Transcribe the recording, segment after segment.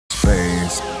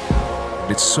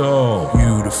It's so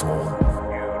beautiful.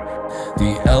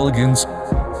 The elegance,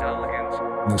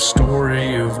 the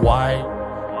story of why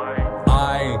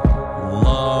I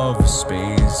love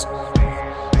space.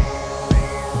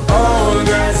 Oh,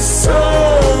 that's so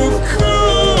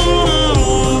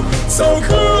cool, so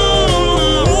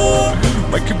cool.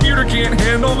 My computer can't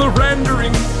handle the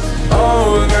rendering.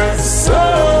 Oh, that's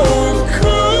so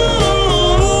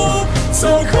cool,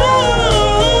 so cool.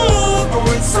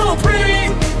 Oh, it's so pretty,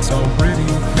 so pretty.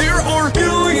 There are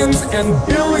billions and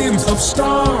billions of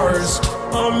stars.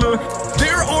 Oh, look,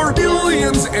 there are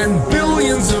billions and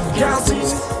billions of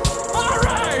galaxies.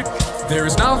 Alright!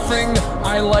 There's nothing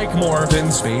I like more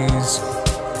than space.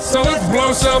 So let's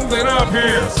blow something up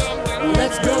here.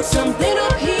 Let's blow something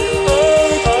up here.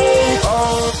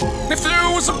 If there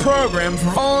was a program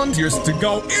for volunteers to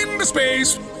go into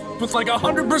space with like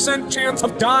 100% chance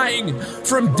of dying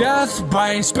from death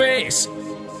by space,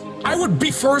 I would be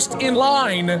first in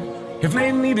line. If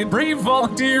they needed brave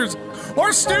volunteers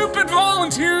or stupid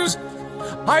volunteers,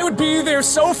 I would be there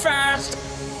so fast.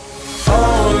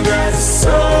 Oh, that's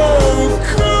so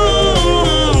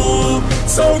cool,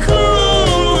 so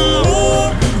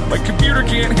cool. My computer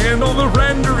can't handle the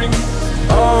rendering.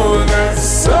 Oh, that's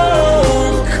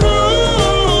so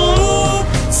cool,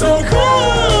 so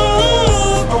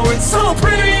cool. Oh, it's so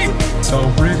pretty,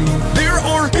 so pretty. There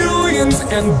are billions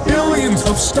and billions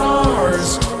of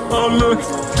stars. Oh, look,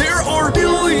 there are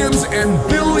billions and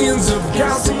billions of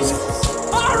galaxies.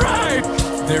 Alright!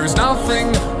 There's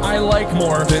nothing I like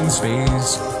more than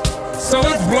space. So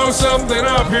let's blow something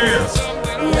up here.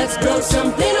 Let's blow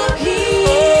something up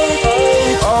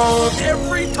here.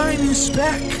 Every tiny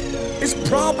speck is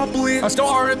probably a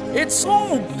star. It's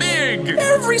so big.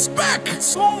 Every speck,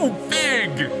 so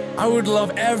big. I would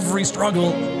love every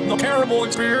struggle, the terrible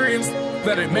experience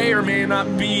that it may or may not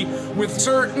be, with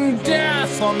certain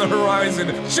death on the horizon,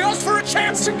 just for a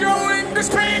chance to go into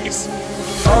space.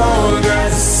 Oh,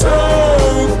 that's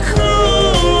so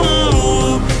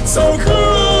cool, so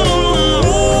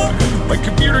cool. My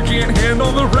computer can't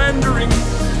handle the rendering.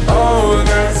 Oh,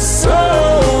 that's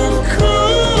so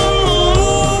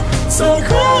cool, so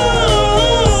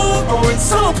cool. Oh, it's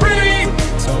so pretty,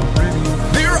 so pretty.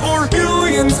 There are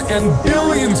billions and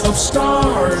billions of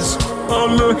stars. Oh,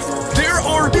 look, there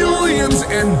are billions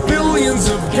and billions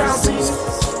of galaxies.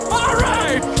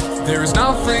 Alright! There's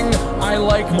nothing I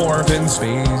like more than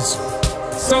space.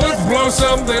 So let's blow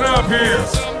something up here.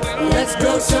 Let's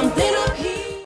blow something up here.